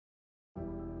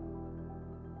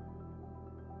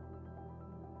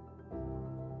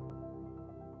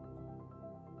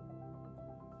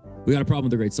We got a problem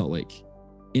with the Great Salt Lake.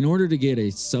 In order to get a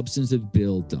substantive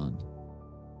bill done,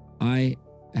 I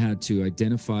had to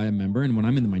identify a member. And when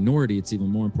I'm in the minority, it's even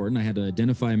more important. I had to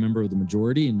identify a member of the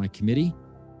majority in my committee,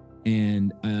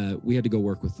 and we had to go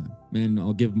work with them. And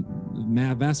I'll give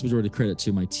vast majority of credit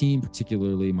to my team,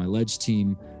 particularly my ledge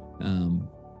team,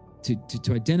 to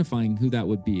identifying who that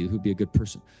would be, who'd be a good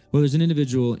person. Well, there's an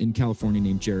individual in California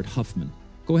named Jared Huffman.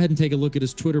 Go ahead and take a look at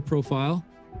his Twitter profile.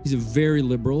 He's a very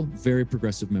liberal, very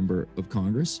progressive member of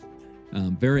Congress,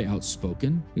 very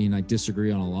outspoken. I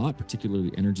disagree on a lot,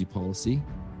 particularly energy policy.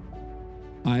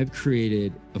 I've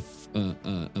created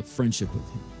a friendship with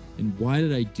him. And why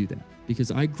did I do that?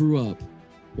 Because I grew up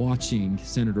watching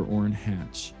Senator Orrin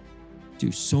Hatch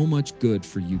do so much good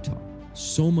for Utah,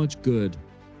 so much good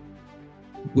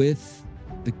with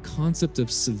the concept of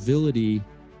civility,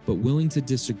 but willing to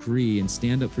disagree and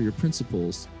stand up for your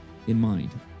principles in mind.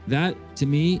 That, to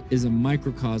me, is a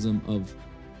microcosm of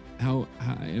how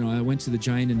I went to the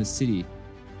giant in the city,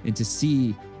 and to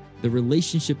see the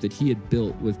relationship that he had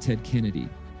built with Ted Kennedy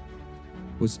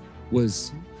was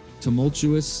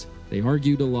tumultuous. They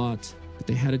argued a lot, but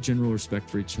they had a general respect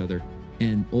for each other.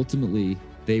 And ultimately,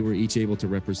 they were each able to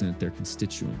represent their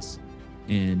constituents.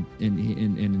 And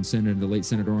the late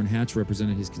Senator Orrin Hatch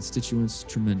represented his constituents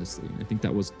tremendously. And I think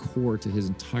that was core to his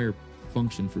entire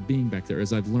function for being back there.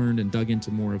 As I've learned and dug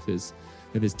into more of his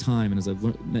time, and as I've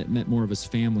met more of his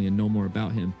family and know more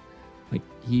about him, like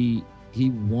he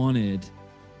wanted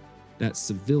that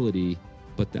civility,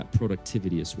 but that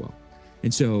productivity as well.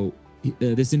 And so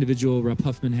this individual, Rep.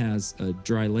 Huffman, has a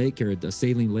dry lake, or a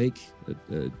saline lake,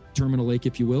 a terminal lake,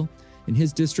 if you will, in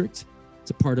his district. It's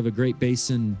a part of a Great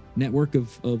Basin network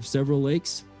of several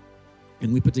lakes.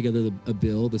 And we put together a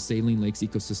bill, the Saline Lakes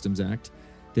Ecosystems Act,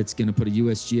 that's going to put a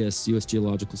U.S.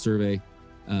 Geological Survey,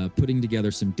 putting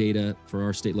together some data for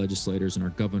our state legislators and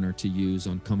our governor to use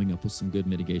on coming up with some good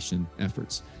mitigation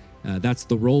efforts. That's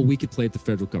the role we could play at the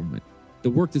federal government.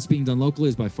 The work that's being done locally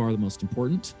is by far the most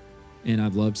important. And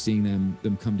I've loved seeing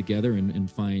them come together and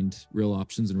find real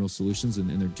options and real solutions,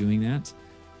 and they're doing that.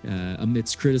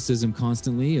 Amidst criticism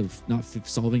constantly of not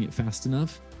solving it fast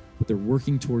enough, but they're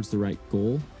working towards the right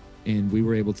goal. And we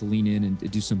were able to lean in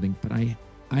and do something. But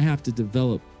I have to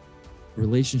develop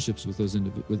relationships with those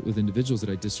with individuals that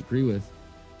I disagree with,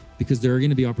 because there are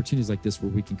going to be opportunities like this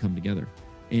where we can come together.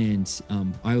 And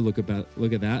I look at that,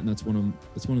 and that's one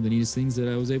of the neatest things that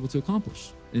I was able to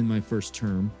accomplish in my first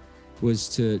term, was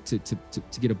to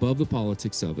get above the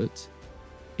politics of it.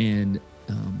 And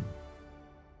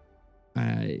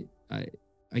I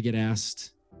get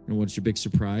asked, what's your big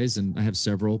surprise? And I have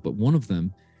several, but one of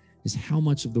them is how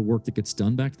much of the work that gets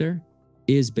done back there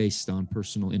is based on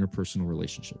interpersonal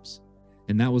relationships.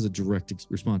 And that was a direct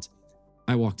response.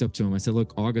 I walked up to him. I said,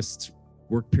 look, August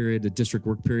work period, the district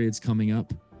work period's coming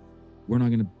up. We're not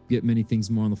going to get many things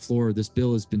more on the floor. This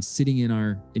bill has been sitting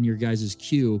in your guys'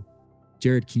 queue.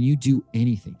 Jared, can you do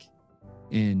anything?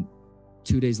 And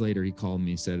 2 days later, he called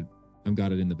me and said, I've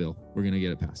got it in the bill. We're going to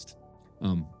get it passed.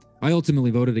 I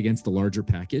ultimately voted against the larger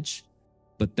package,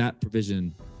 but that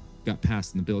provision got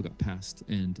passed and the bill got passed.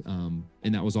 And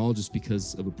that was all just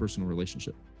because of a personal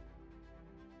relationship.